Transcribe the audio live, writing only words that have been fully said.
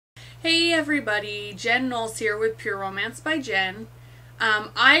Hey everybody, Jen Knowles here with Pure Romance by Jen.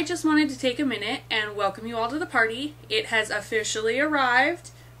 I just wanted to take a minute and welcome you all to the party. It has officially arrived.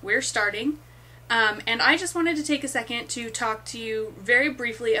 We're starting. And I just wanted to take a second to talk to you very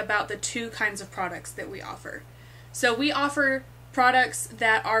briefly about the two kinds of products that we offer. So we offer products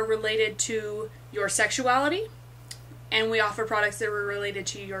that are related to your sexuality, and we offer products that are related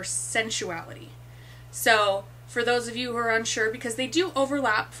to your sensuality. So for those of you who are unsure, because they do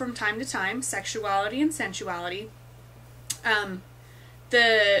overlap from time to time, sexuality and sensuality,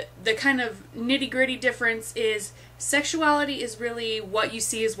 the kind of nitty-gritty difference is sexuality is really what you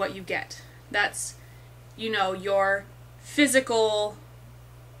see is what you get. That's, you know, your physical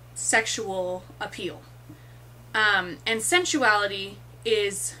sexual appeal. And sensuality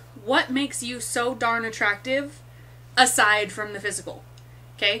is what makes you so darn attractive aside from the physical.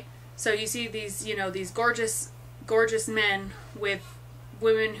 Okay? So you see these, you know, these gorgeous men with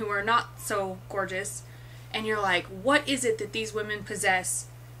women who are not so gorgeous, and you're like, what is it that these women possess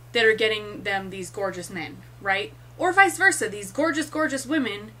that are getting them these gorgeous men, right? Or vice versa, these gorgeous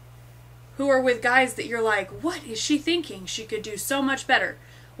women who are with guys that you're like, what is she thinking? She could do so much better.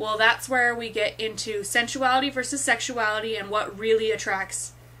 Well, that's where we get into sensuality versus sexuality and what really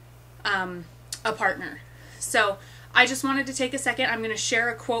attracts a partner. So I just wanted to take a second. I'm going to share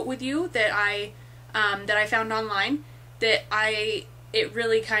a quote with you that I found online that it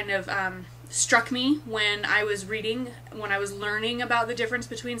really kind of struck me when I was learning about the difference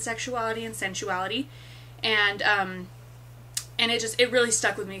between sexuality and sensuality, and it really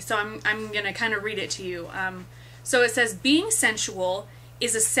stuck with me. So I'm going to kind of read it to you. So it says, being sensual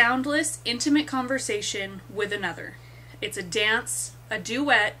is a soundless, intimate conversation with another. It's a dance, a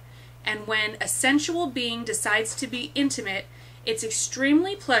duet, and when a sensual being decides to be intimate, it's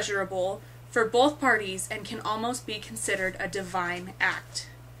extremely pleasurable for both parties and can almost be considered a divine act.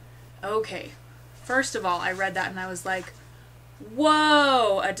 Okay, first of all, I read that and I was like,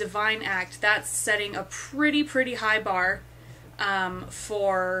 whoa, a divine act. That's setting a pretty high bar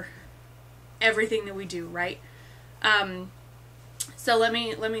for everything that we do, right? So let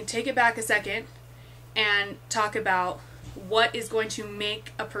me take it back a second and talk about what is going to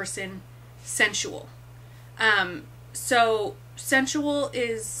make a person sensual. So sensuality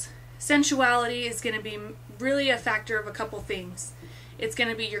is going to be really a factor of a couple things. It's going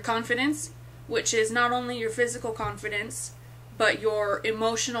to be your confidence, which is not only your physical confidence, but your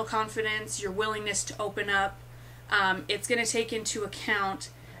emotional confidence, your willingness to open up. It's going to take into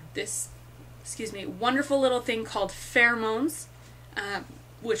account this, wonderful little thing called pheromones,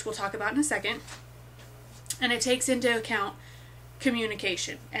 which we'll talk about in a second. And it takes into account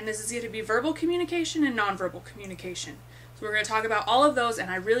communication. And this is going to be verbal communication and nonverbal communication. So we're going to talk about all of those,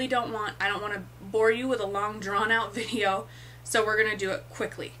 and I don't want to bore you with a long drawn out video, so we're going to do it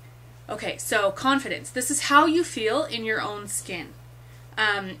quickly. Okay, so confidence. This is how you feel in your own skin.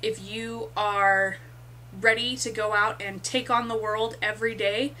 If you are ready to go out and take on the world every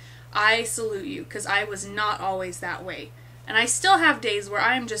day, I salute you, because I was not always that way. And I still have days where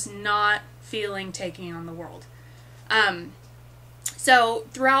I'm just not feeling taking on the world. So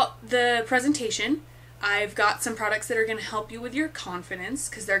throughout the presentation, I've got some products that are going to help you with your confidence,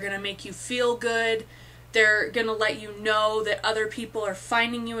 because they're going to make you feel good. They're going to let you know that other people are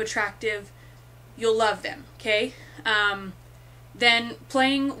finding you attractive. You'll love them, okay? Then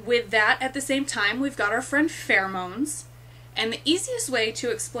playing with that at the same time, we've got our friend pheromones. And the easiest way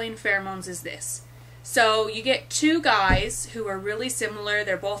to explain pheromones is this. So you get two guys who are really similar.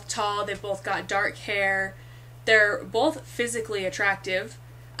 They're both tall. They've both got dark hair. They're both physically attractive.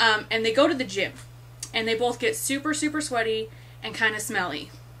 And they go to the gym. And they both get super sweaty and kind of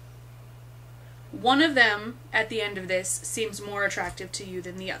smelly. One of them, at the end of this, seems more attractive to you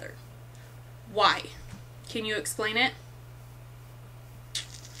than the other. Why? Can you explain it?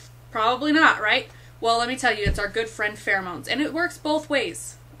 Probably not, right? Well, let me tell you, it's our good friend pheromones. And it works both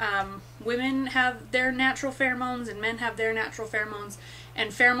ways. Women have their natural pheromones and men have their natural pheromones.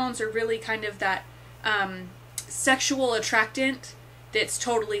 And pheromones are really kind of that sexual attractant that's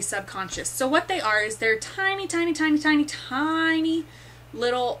totally subconscious. So what they are is they're tiny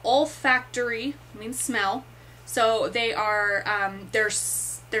little olfactory, means smell. So they are, they're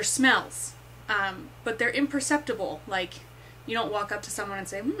smells, but they're imperceptible. Like, you don't walk up to someone and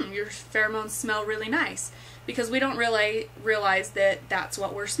say, your pheromones smell really nice, because we don't really realize that that's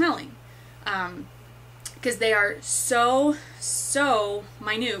what we're smelling. Because they are so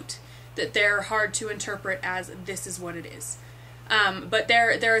minute that they're hard to interpret as this is what it is. But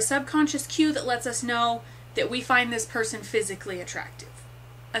they're a subconscious cue that lets us know that we find this person physically attractive,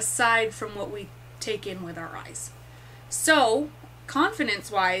 aside from what we take in with our eyes. So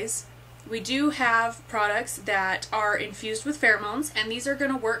confidence-wise, we do have products that are infused with pheromones, and these are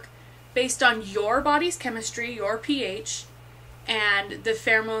going to work based on your body's chemistry, your pH, and the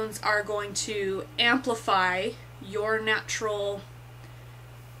pheromones are going to amplify your natural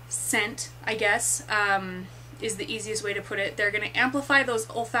scent, I guess, is the easiest way to put it. They're going to amplify those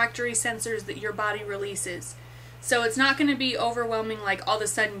olfactory sensors that your body releases. So it's not going to be overwhelming like all of a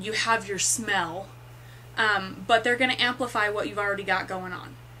sudden you have your smell, but they're going to amplify what you've already got going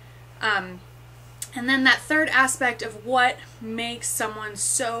on. And then that third aspect of what makes someone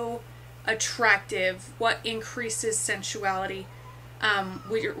so attractive, what increases sensuality,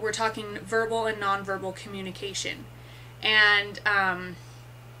 we're talking verbal and nonverbal communication. And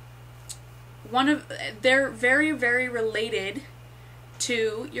they're very, very related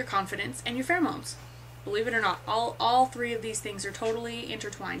to your confidence and your pheromones. Believe it or not, all three of these things are totally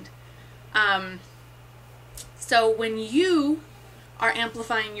intertwined. So when you are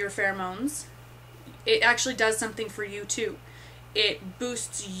amplifying your pheromones, it actually does something for you too. It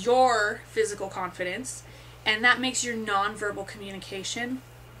boosts your physical confidence, and that makes your nonverbal communication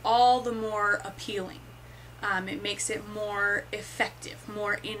all the more appealing. It makes it more effective,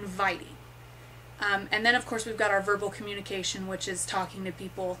 more inviting. And then of course we've got our verbal communication, which is talking to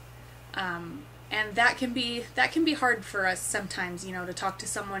people, and that can be hard for us sometimes, you know, to talk to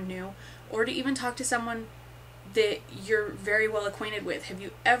someone new, or to even talk to someone that you're very well acquainted with. Have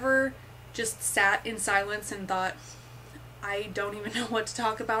you ever just sat in silence and thought, I don't even know what to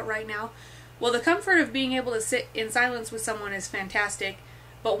talk about right now? Well, the comfort of being able to sit in silence with someone is fantastic,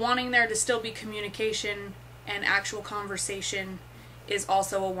 but wanting there to still be communication and actual conversation is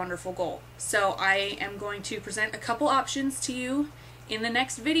also a wonderful goal. So I am going to present a couple options to you in the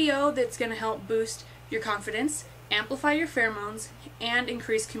next video that's going to help boost your confidence, amplify your pheromones, and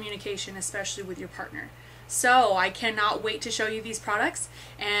increase communication, especially with your partner. So I cannot wait to show you these products,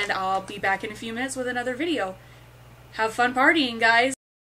 and I'll be back in a few minutes with another video. Have fun partying, guys!